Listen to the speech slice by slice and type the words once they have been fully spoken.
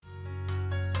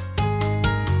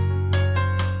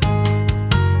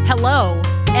Hello,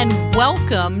 and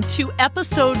welcome to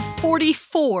episode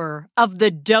 44 of the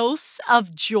Dose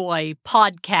of Joy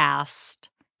podcast.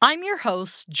 I'm your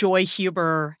host, Joy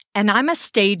Huber, and I'm a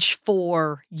stage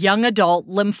 4 young adult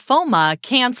lymphoma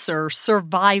cancer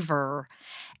survivor.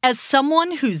 As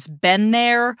someone who's been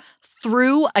there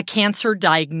through a cancer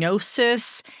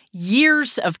diagnosis,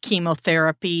 years of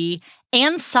chemotherapy,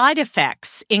 and side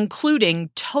effects, including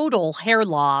total hair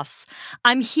loss,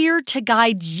 I'm here to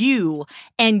guide you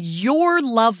and your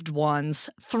loved ones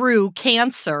through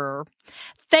cancer.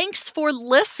 Thanks for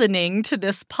listening to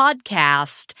this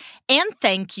podcast, and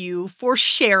thank you for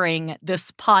sharing this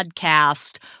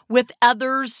podcast with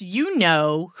others you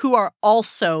know who are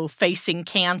also facing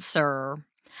cancer.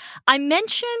 I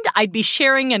mentioned I'd be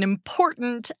sharing an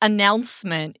important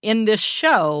announcement in this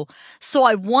show, so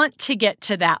I want to get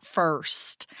to that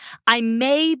first. I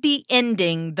may be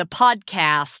ending the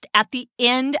podcast at the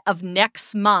end of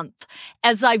next month,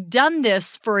 as I've done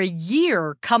this for a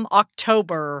year come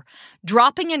October,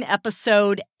 dropping an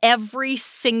episode every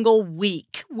single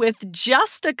week, with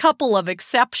just a couple of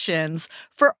exceptions,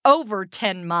 for over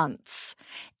 10 months.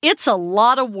 It's a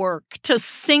lot of work to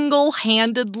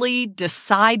single-handedly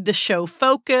decide the show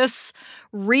focus,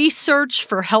 research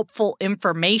for helpful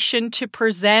information to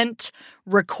present,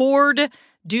 record,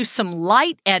 do some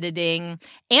light editing,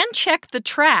 and check the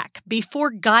track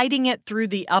before guiding it through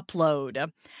the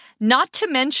upload. Not to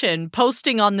mention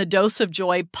posting on the Dose of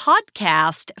Joy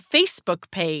podcast Facebook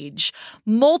page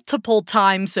multiple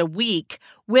times a week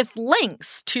with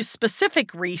links to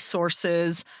specific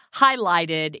resources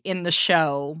highlighted in the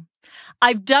show.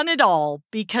 I've done it all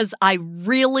because I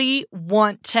really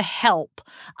want to help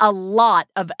a lot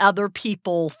of other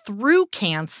people through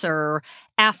cancer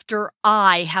after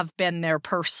I have been there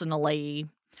personally.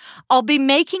 I'll be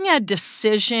making a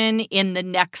decision in the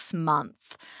next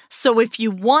month. So if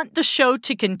you want the show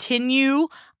to continue,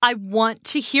 I want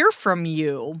to hear from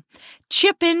you.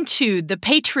 Chip into the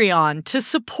Patreon to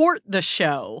support the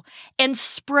show and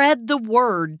spread the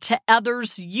word to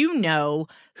others you know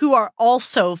who are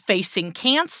also facing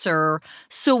cancer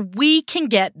so we can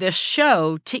get this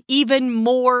show to even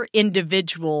more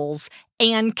individuals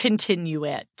and continue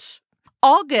it.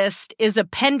 August is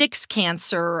Appendix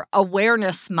Cancer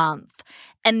Awareness Month,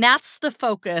 and that's the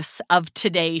focus of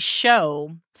today's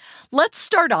show. Let's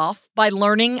start off by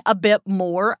learning a bit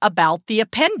more about the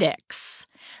appendix.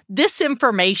 This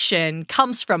information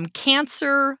comes from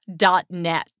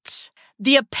cancer.net.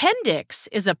 The appendix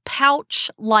is a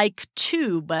pouch-like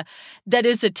tube that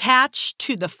is attached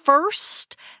to the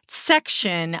first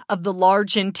section of the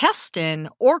large intestine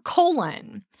or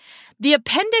colon. The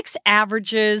appendix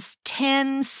averages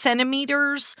 10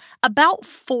 centimeters, about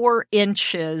 4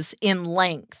 inches in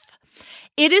length.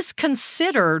 It is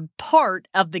considered part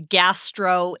of the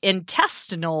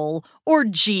gastrointestinal or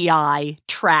GI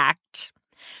tract.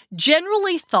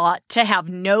 Generally thought to have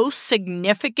no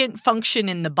significant function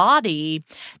in the body,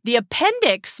 the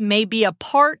appendix may be a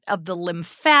part of the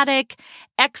lymphatic,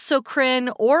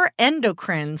 exocrine, or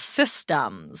endocrine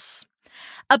systems.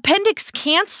 Appendix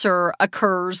cancer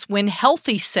occurs when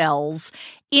healthy cells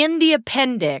in the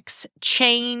appendix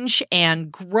change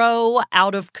and grow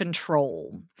out of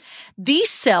control. These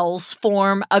cells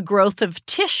form a growth of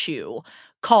tissue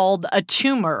called a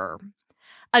tumor.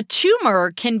 A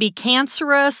tumor can be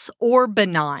cancerous or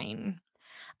benign.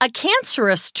 A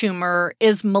cancerous tumor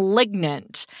is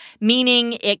malignant,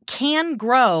 meaning it can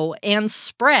grow and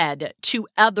spread to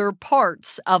other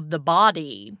parts of the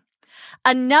body.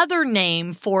 Another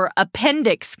name for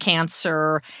appendix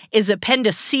cancer is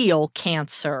appendiceal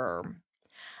cancer.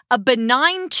 A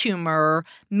benign tumor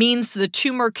means the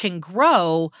tumor can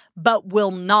grow but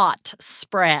will not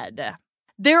spread.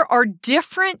 There are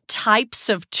different types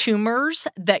of tumors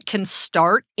that can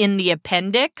start in the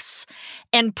appendix,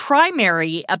 and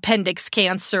primary appendix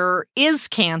cancer is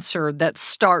cancer that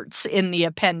starts in the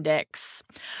appendix.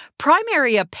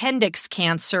 Primary appendix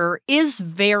cancer is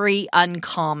very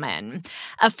uncommon,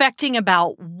 affecting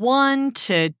about 1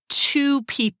 to 2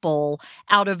 people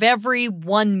out of every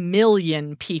 1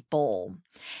 million people.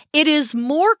 It is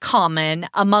more common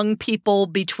among people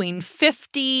between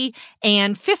 50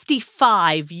 and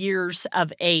 55 years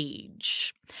of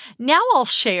age. Now I'll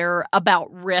share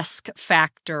about risk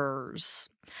factors.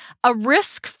 A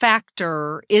risk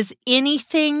factor is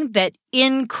anything that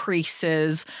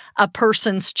increases a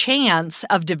person's chance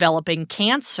of developing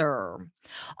cancer.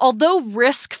 Although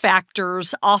risk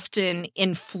factors often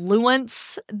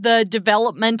influence the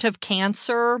development of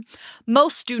cancer,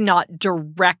 most do not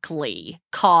directly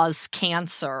cause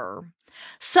cancer.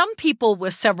 Some people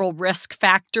with several risk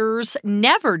factors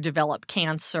never develop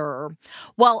cancer,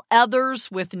 while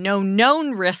others with no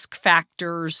known risk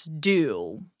factors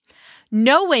do.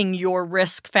 Knowing your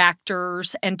risk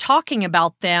factors and talking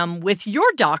about them with your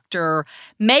doctor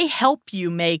may help you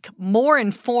make more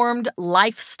informed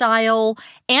lifestyle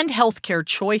and healthcare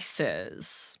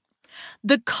choices.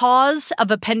 The cause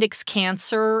of appendix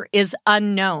cancer is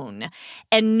unknown,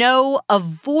 and no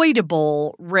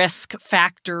avoidable risk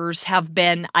factors have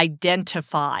been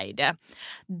identified.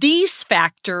 These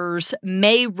factors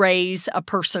may raise a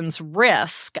person's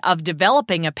risk of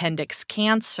developing appendix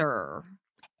cancer.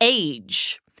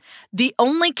 Age. The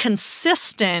only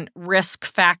consistent risk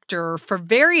factor for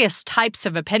various types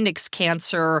of appendix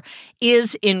cancer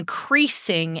is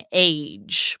increasing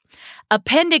age.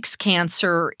 Appendix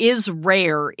cancer is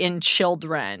rare in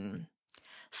children.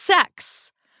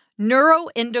 Sex.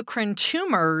 Neuroendocrine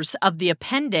tumors of the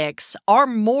appendix are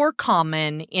more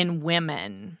common in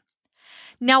women.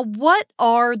 Now, what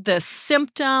are the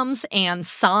symptoms and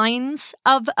signs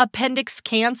of appendix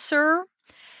cancer?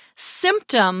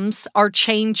 Symptoms are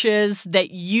changes that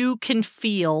you can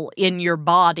feel in your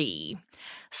body.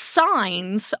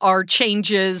 Signs are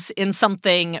changes in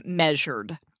something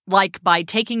measured, like by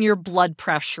taking your blood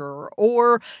pressure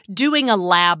or doing a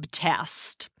lab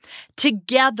test.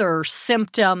 Together,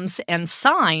 symptoms and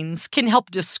signs can help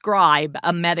describe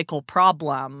a medical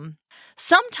problem.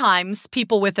 Sometimes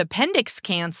people with appendix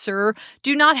cancer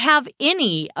do not have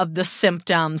any of the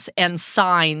symptoms and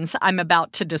signs I'm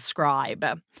about to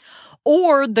describe.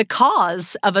 Or the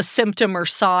cause of a symptom or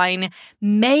sign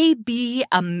may be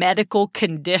a medical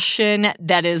condition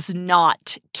that is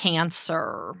not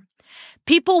cancer.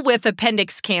 People with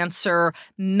appendix cancer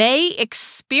may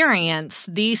experience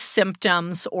these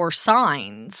symptoms or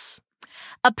signs.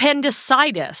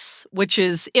 Appendicitis, which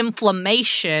is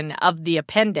inflammation of the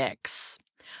appendix,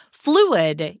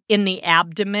 fluid in the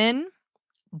abdomen,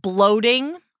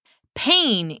 bloating,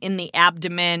 pain in the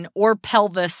abdomen or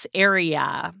pelvis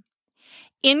area,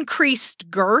 increased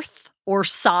girth or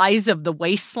size of the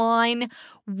waistline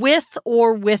with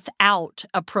or without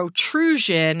a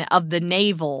protrusion of the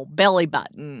navel belly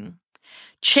button,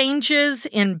 changes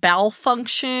in bowel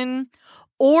function,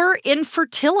 or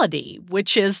infertility,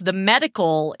 which is the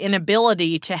medical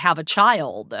inability to have a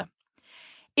child.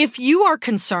 If you are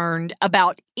concerned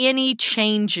about any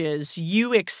changes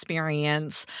you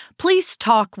experience, please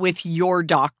talk with your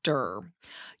doctor.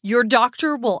 Your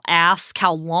doctor will ask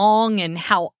how long and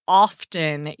how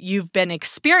often you've been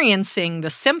experiencing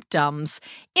the symptoms,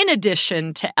 in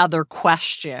addition to other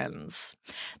questions.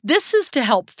 This is to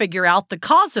help figure out the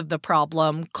cause of the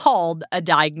problem, called a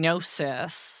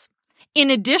diagnosis. In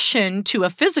addition to a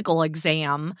physical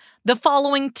exam, the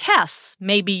following tests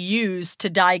may be used to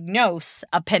diagnose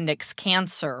appendix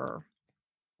cancer.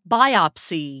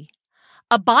 Biopsy.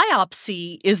 A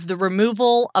biopsy is the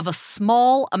removal of a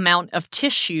small amount of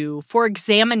tissue for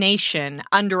examination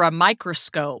under a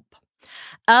microscope.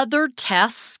 Other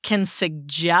tests can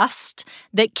suggest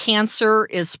that cancer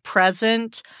is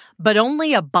present, but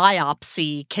only a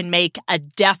biopsy can make a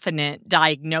definite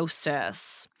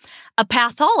diagnosis. A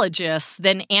pathologist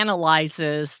then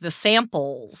analyzes the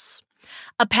samples.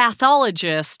 A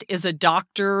pathologist is a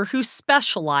doctor who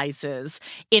specializes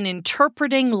in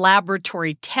interpreting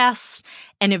laboratory tests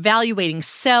and evaluating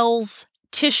cells,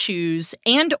 tissues,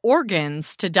 and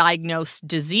organs to diagnose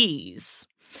disease.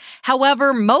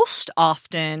 However, most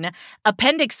often,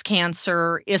 appendix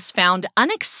cancer is found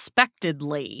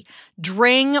unexpectedly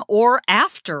during or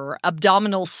after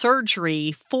abdominal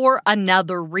surgery for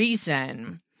another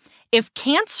reason. If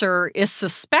cancer is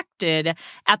suspected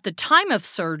at the time of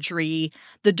surgery,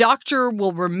 the doctor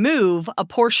will remove a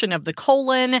portion of the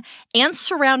colon and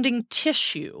surrounding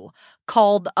tissue,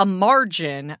 called a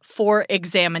margin, for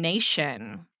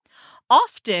examination.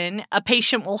 Often, a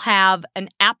patient will have an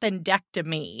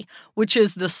appendectomy, which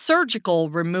is the surgical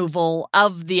removal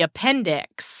of the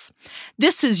appendix.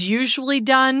 This is usually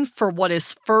done for what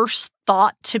is first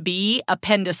thought to be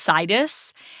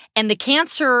appendicitis, and the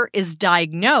cancer is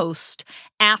diagnosed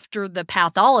after the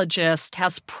pathologist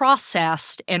has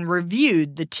processed and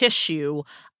reviewed the tissue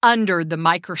under the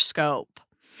microscope.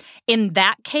 In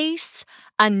that case,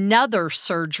 another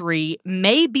surgery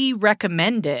may be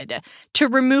recommended to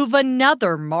remove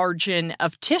another margin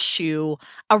of tissue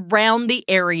around the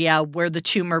area where the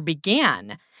tumor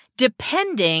began,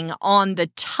 depending on the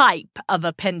type of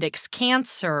appendix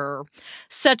cancer,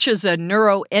 such as a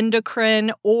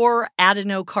neuroendocrine or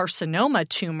adenocarcinoma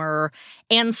tumor,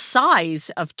 and size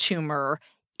of tumor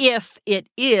if it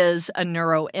is a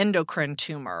neuroendocrine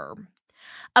tumor.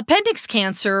 Appendix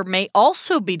cancer may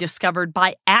also be discovered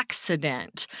by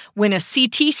accident when a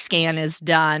CT scan is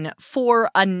done for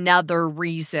another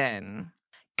reason.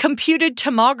 Computed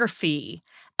tomography,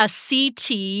 a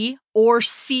CT or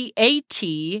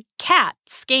CAT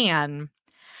scan.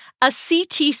 A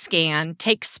CT scan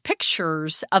takes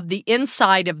pictures of the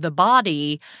inside of the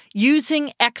body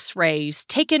using X-rays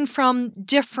taken from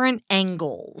different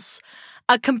angles.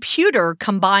 A computer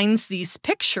combines these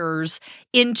pictures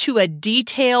into a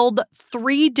detailed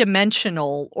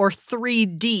three-dimensional or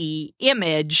 3D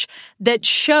image that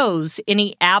shows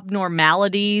any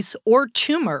abnormalities or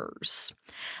tumors.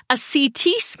 A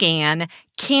CT scan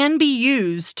can be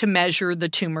used to measure the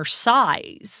tumor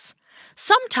size.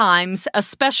 Sometimes a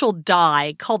special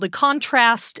dye called a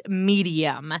contrast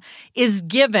medium is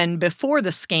given before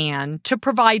the scan to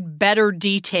provide better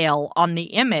detail on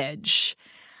the image.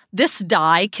 This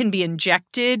dye can be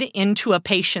injected into a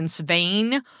patient's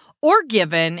vein or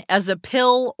given as a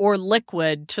pill or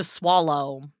liquid to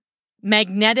swallow.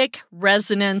 Magnetic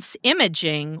resonance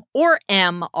imaging, or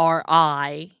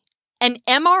MRI. An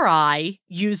MRI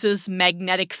uses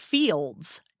magnetic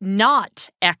fields, not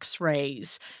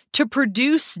X-rays, to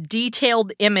produce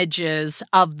detailed images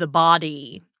of the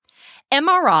body.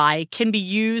 MRI can be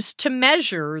used to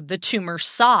measure the tumor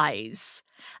size.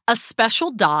 A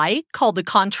special dye called the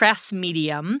contrast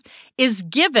medium is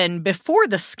given before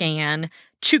the scan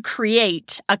to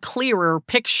create a clearer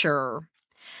picture.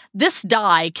 This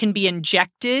dye can be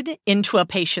injected into a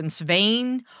patient's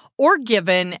vein or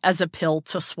given as a pill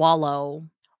to swallow.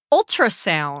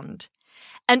 Ultrasound.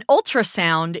 An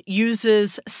ultrasound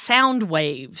uses sound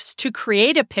waves to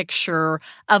create a picture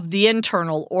of the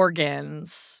internal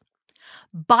organs.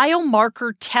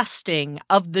 Biomarker testing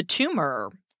of the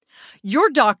tumor.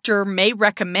 Your doctor may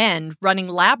recommend running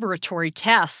laboratory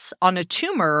tests on a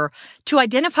tumor to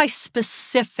identify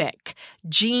specific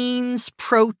genes,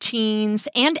 proteins,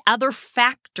 and other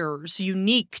factors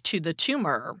unique to the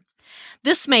tumor.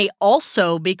 This may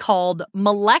also be called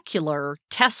molecular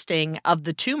testing of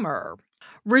the tumor.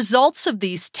 Results of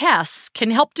these tests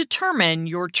can help determine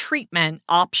your treatment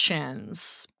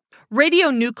options.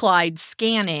 Radionuclide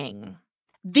scanning.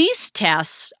 These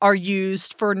tests are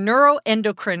used for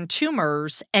neuroendocrine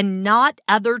tumors and not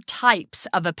other types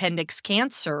of appendix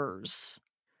cancers.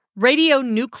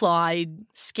 Radionuclide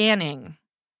scanning.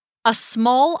 A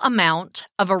small amount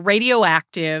of a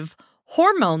radioactive,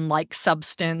 hormone-like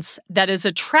substance that is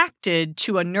attracted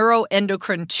to a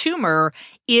neuroendocrine tumor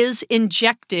is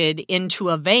injected into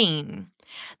a vein.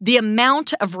 The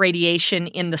amount of radiation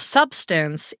in the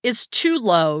substance is too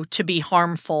low to be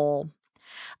harmful.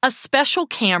 A special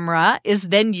camera is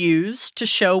then used to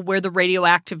show where the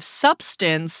radioactive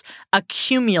substance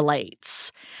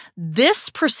accumulates. This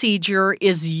procedure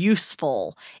is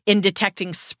useful in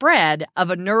detecting spread of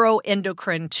a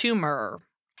neuroendocrine tumor.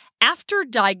 After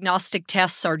diagnostic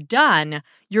tests are done,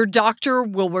 your doctor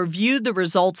will review the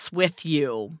results with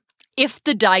you. If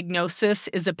the diagnosis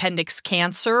is appendix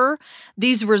cancer,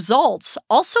 these results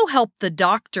also help the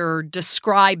doctor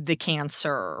describe the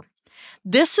cancer.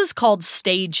 This is called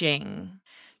staging.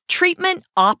 Treatment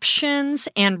options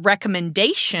and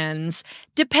recommendations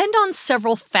depend on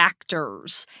several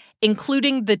factors,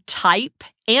 including the type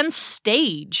and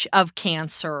stage of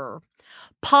cancer,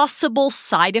 possible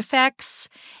side effects,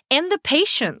 and the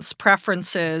patient's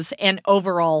preferences and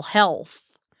overall health.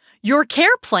 Your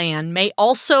care plan may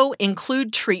also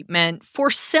include treatment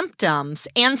for symptoms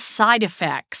and side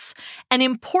effects, an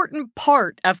important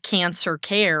part of cancer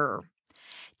care.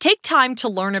 Take time to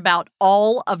learn about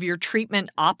all of your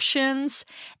treatment options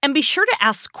and be sure to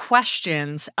ask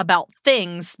questions about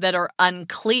things that are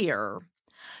unclear.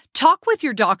 Talk with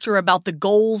your doctor about the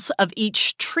goals of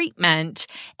each treatment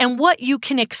and what you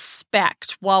can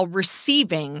expect while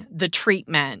receiving the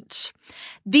treatment.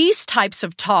 These types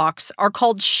of talks are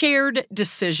called shared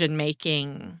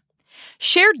decision-making.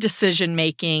 Shared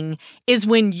decision-making is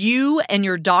when you and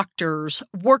your doctors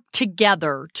work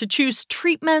together to choose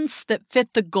treatments that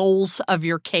fit the goals of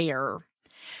your care.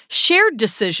 Shared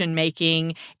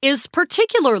decision-making is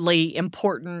particularly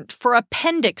important for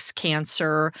appendix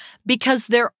cancer because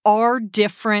there are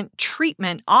different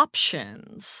treatment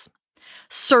options.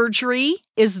 Surgery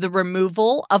is the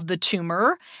removal of the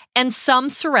tumor and some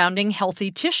surrounding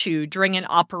healthy tissue during an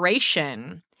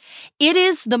operation. It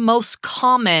is the most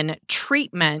common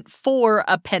treatment for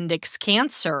appendix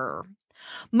cancer.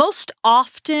 Most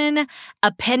often,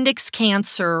 appendix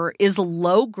cancer is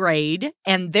low grade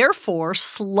and therefore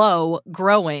slow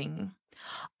growing.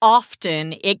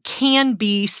 Often, it can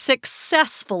be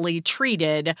successfully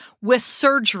treated with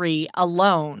surgery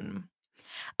alone.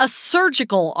 A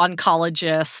surgical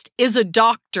oncologist is a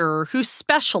doctor who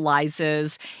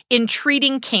specializes in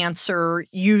treating cancer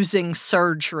using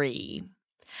surgery.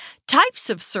 Types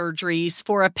of surgeries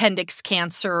for appendix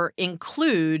cancer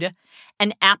include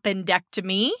an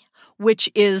appendectomy, which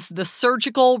is the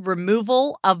surgical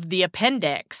removal of the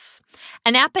appendix.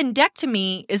 An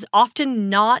appendectomy is often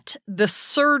not the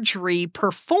surgery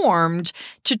performed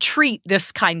to treat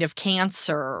this kind of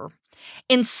cancer.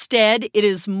 Instead, it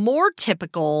is more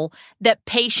typical that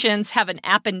patients have an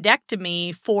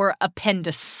appendectomy for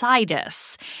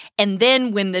appendicitis, and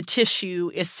then when the tissue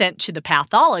is sent to the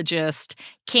pathologist,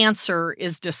 cancer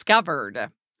is discovered.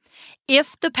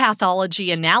 If the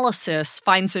pathology analysis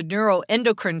finds a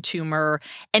neuroendocrine tumor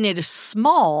and it is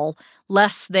small,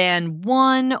 less than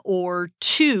 1 or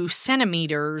 2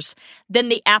 centimeters, then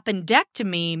the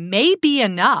appendectomy may be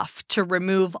enough to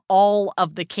remove all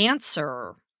of the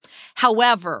cancer.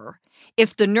 However,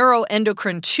 if the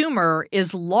neuroendocrine tumor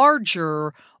is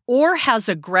larger or has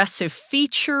aggressive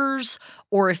features,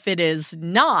 or if it is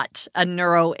not a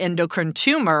neuroendocrine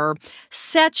tumor,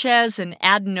 such as an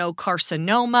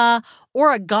adenocarcinoma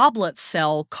or a goblet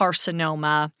cell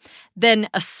carcinoma, then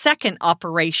a second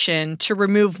operation to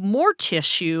remove more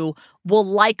tissue will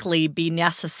likely be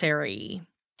necessary.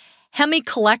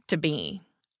 Hemicolectomy.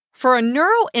 For a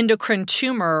neuroendocrine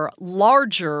tumor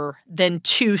larger than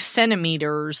 2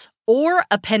 centimeters or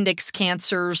appendix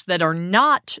cancers that are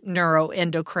not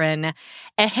neuroendocrine,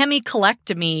 a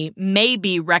hemicolectomy may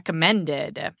be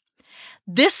recommended.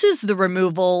 This is the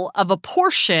removal of a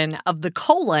portion of the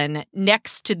colon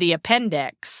next to the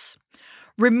appendix.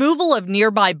 Removal of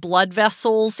nearby blood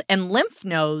vessels and lymph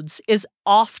nodes is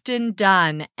often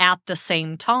done at the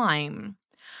same time.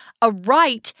 A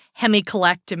right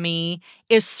hemicolectomy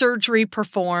is surgery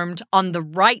performed on the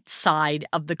right side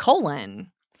of the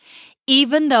colon.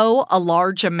 Even though a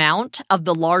large amount of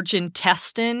the large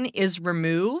intestine is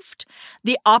removed,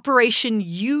 the operation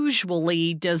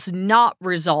usually does not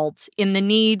result in the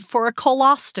need for a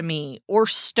colostomy or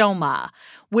stoma,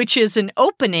 which is an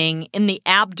opening in the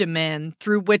abdomen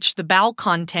through which the bowel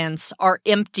contents are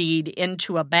emptied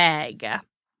into a bag.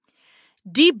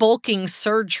 Debulking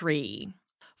surgery.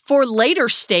 For later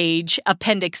stage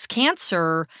appendix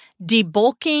cancer,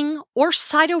 debulking or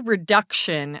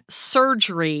cytoreduction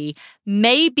surgery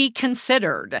may be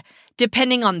considered,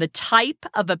 depending on the type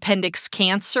of appendix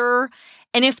cancer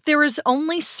and if there is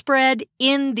only spread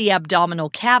in the abdominal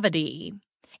cavity.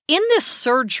 In this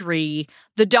surgery,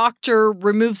 the doctor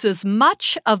removes as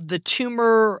much of the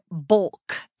tumor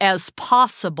bulk as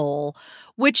possible,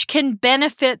 which can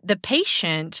benefit the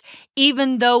patient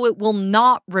even though it will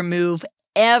not remove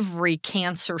every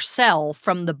cancer cell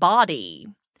from the body.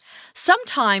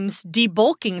 Sometimes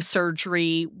debulking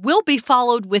surgery will be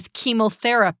followed with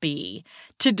chemotherapy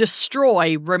to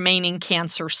destroy remaining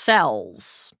cancer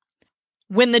cells.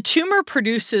 When the tumor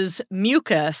produces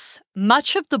mucus,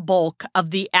 much of the bulk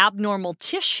of the abnormal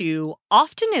tissue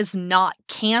often is not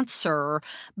cancer,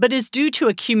 but is due to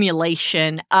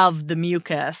accumulation of the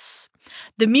mucus.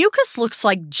 The mucus looks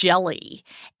like jelly,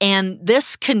 and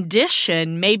this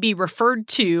condition may be referred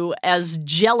to as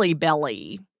jelly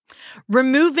belly.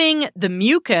 Removing the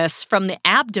mucus from the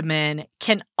abdomen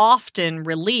can often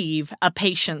relieve a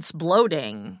patient's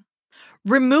bloating.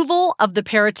 Removal of the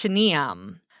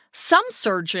peritoneum. Some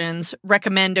surgeons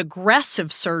recommend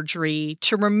aggressive surgery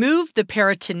to remove the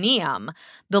peritoneum,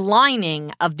 the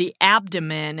lining of the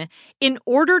abdomen, in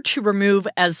order to remove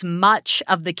as much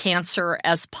of the cancer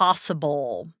as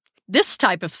possible. This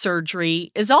type of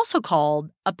surgery is also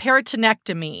called a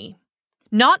peritonectomy.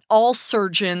 Not all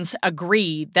surgeons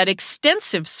agree that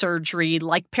extensive surgery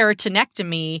like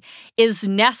peritonectomy is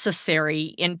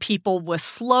necessary in people with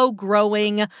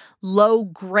slow-growing,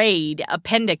 low-grade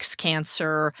appendix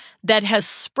cancer that has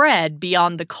spread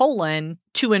beyond the colon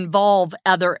to involve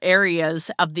other areas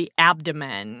of the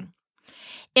abdomen.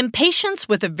 In patients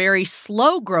with a very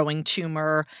slow-growing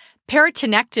tumor,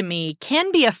 peritonectomy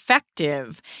can be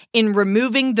effective in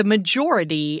removing the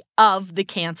majority of the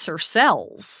cancer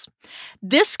cells.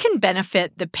 This can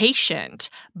benefit the patient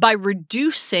by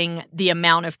reducing the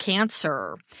amount of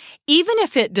cancer, even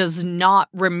if it does not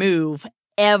remove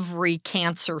every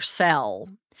cancer cell.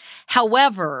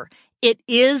 However, it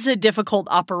is a difficult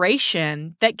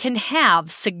operation that can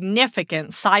have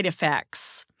significant side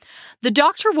effects. The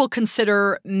doctor will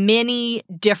consider many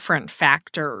different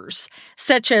factors,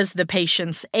 such as the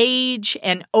patient's age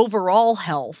and overall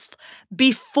health,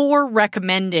 before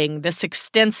recommending this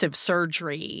extensive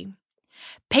surgery.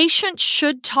 Patients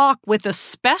should talk with a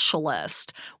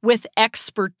specialist with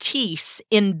expertise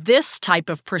in this type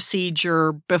of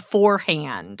procedure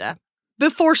beforehand.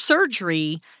 Before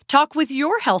surgery, talk with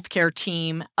your healthcare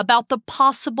team about the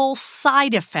possible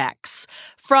side effects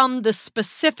from the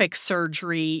specific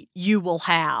surgery you will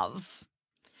have.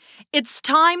 It's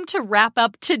time to wrap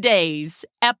up today's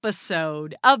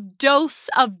episode of Dose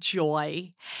of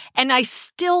Joy, and I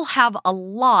still have a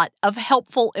lot of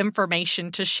helpful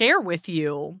information to share with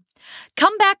you.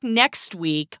 Come back next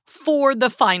week for the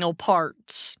final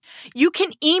part. You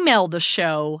can email the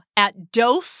show at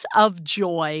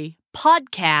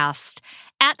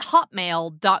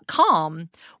doseofjoypodcast@hotmail.com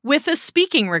with a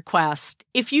speaking request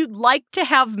if you'd like to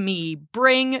have me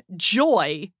bring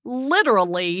joy,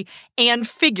 literally and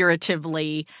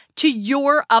figuratively, to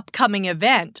your upcoming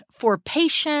event for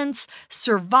patients,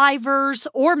 survivors,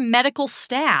 or medical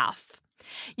staff.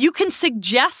 You can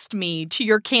suggest me to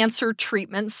your cancer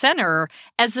treatment center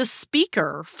as a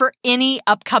speaker for any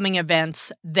upcoming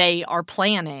events they are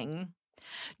planning.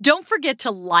 Don't forget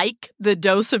to like the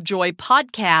Dose of Joy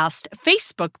podcast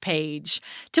Facebook page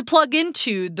to plug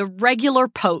into the regular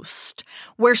post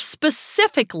where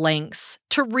specific links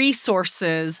to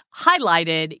resources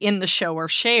highlighted in the show are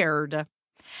shared.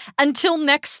 Until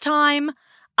next time,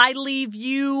 I leave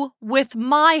you with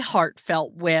my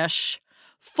heartfelt wish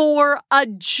for a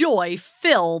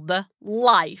joy-filled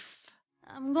life.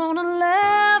 I'm gonna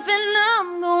laugh and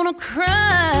I'm gonna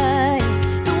cry.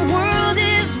 The world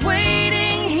is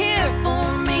waiting here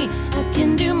for me. I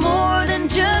can do more than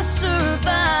just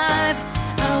survive.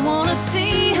 I wanna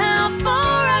see how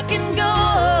far I can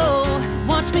go.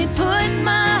 Watch me put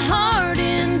my heart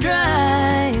in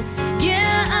drive.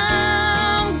 Yeah,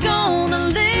 I'm gonna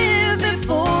live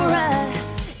before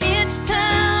it's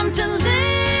time to live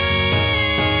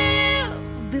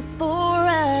before